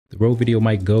Rode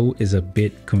VideoMic Go is a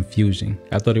bit confusing.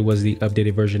 I thought it was the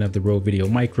updated version of the Rode Video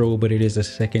Micro, but it is a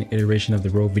second iteration of the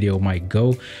Rode VideoMic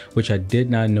Go, which I did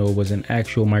not know was an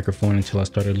actual microphone until I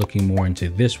started looking more into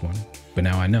this one, but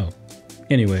now I know.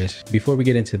 Anyways, before we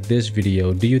get into this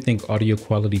video, do you think audio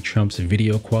quality trumps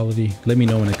video quality? Let me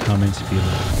know in the comments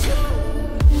below.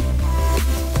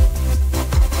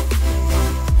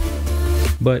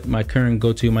 But my current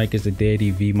go-to mic is the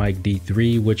Deity VideoMic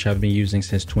D3, which I've been using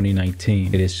since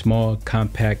 2019. It is small,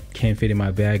 compact, can fit in my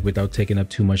bag without taking up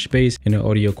too much space, and the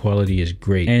audio quality is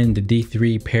great. And the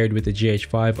D3 paired with the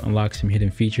GH5 unlocks some hidden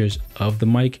features of the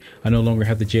mic. I no longer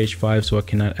have the GH5, so I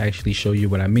cannot actually show you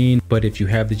what I mean, but if you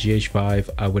have the GH5,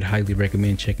 I would highly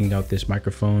recommend checking out this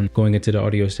microphone, going into the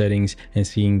audio settings and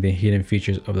seeing the hidden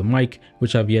features of the mic,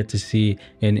 which I've yet to see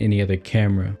in any other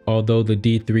camera. Although the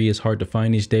D3 is hard to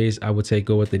find these days, I would say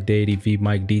go with the Deity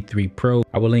VideoMic D3 Pro.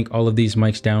 I will link all of these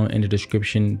mics down in the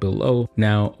description below.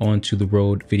 Now on to the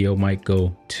Rode VideoMic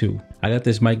Go 2. I got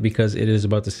this mic because it is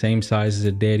about the same size as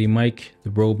a Deity mic.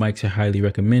 The Rode mics are highly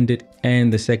recommended,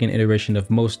 and the second iteration of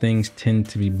most things tend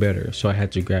to be better, so I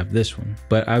had to grab this one.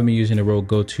 But I've been using the Rode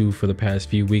Go 2 for the past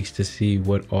few weeks to see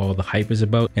what all the hype is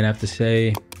about, and I have to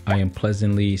say I am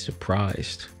pleasantly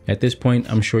surprised. At this point,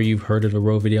 I'm sure you've heard of the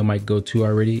Rode VideoMic Go 2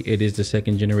 already. It is the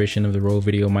second generation of the Rode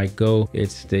VideoMic Go.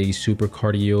 It's the super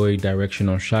cardioid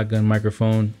directional shotgun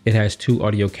microphone. It has two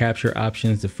audio capture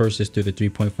options. The first is through the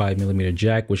 3.5mm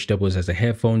jack, which doubles as a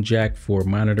headphone jack for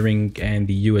monitoring, and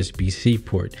the USB-C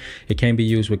port. It can be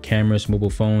used with cameras,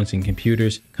 mobile phones, and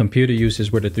computers. Computer use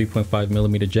is where the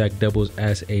 3.5mm jack doubles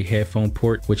as a headphone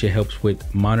port, which it helps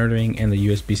with monitoring, and the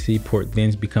USB-C port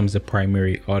then becomes the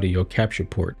primary audio capture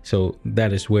port. So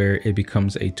that is where it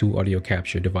becomes a two audio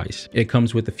capture device. It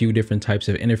comes with a few different types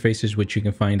of interfaces, which you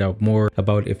can find out more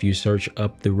about if you search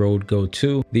up the Rode Go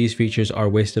 2. These features are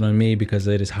wasted on me because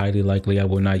it is highly likely I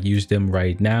will not use them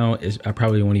right now. I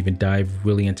probably won't even dive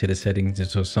really into the settings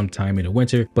until sometime in the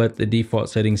winter, but the default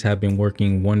settings have been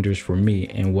working wonders for me.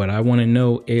 And what I want to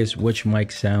know is which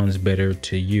mic sounds better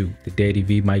to you, the Deity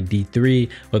VideoMic D3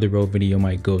 or the Rode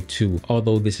VideoMic Go 2.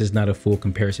 Although this is not a full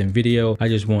comparison video, I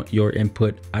just want your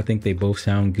input. I think they both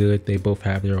sound good. They both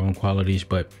have their own qualities,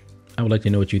 but I would like to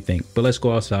know what you think. But let's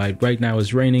go outside. Right now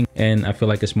it's raining, and I feel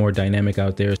like it's more dynamic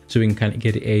out there, so we can kind of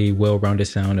get a well-rounded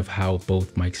sound of how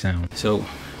both mics sound. So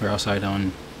we're outside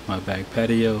on my back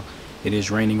patio. It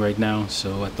is raining right now,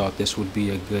 so I thought this would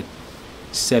be a good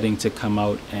setting to come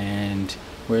out and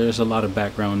where there's a lot of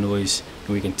background noise,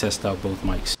 and we can test out both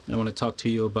mics. I want to talk to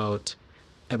you about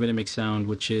VideoMic Sound,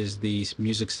 which is the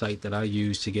music site that I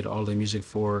use to get all the music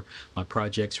for my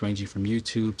projects, ranging from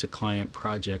YouTube to client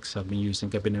projects. I've been using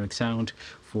VideoMic Sound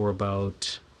for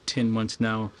about 10 months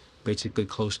now, basically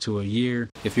close to a year.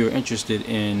 If you're interested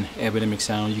in VideoMic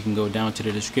Sound, you can go down to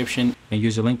the description and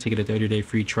use the link to get a 30-day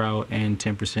free trial and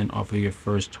 10% off of your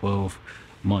first 12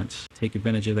 months. Take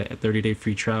advantage of that 30-day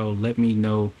free trial. Let me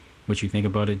know what you think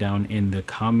about it down in the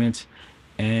comments,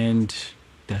 and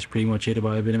that's pretty much it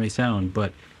about VideoMic Sound.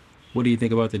 But what do you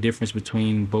think about the difference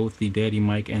between both the Deity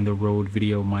mic and the Rode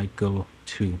VideoMic Go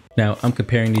 2? Now, I'm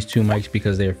comparing these two mics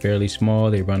because they're fairly small.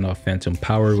 They run off phantom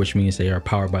power, which means they are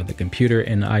powered by the computer,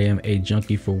 and I am a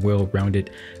junkie for well-rounded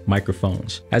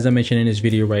microphones. As I mentioned in this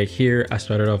video right here, I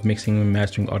started off mixing and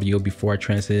mastering audio before I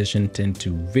transitioned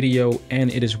into video, and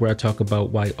it is where I talk about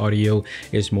why audio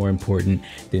is more important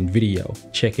than video.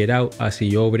 Check it out. I'll see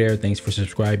you over there. Thanks for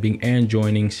subscribing and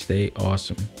joining. Stay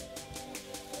awesome.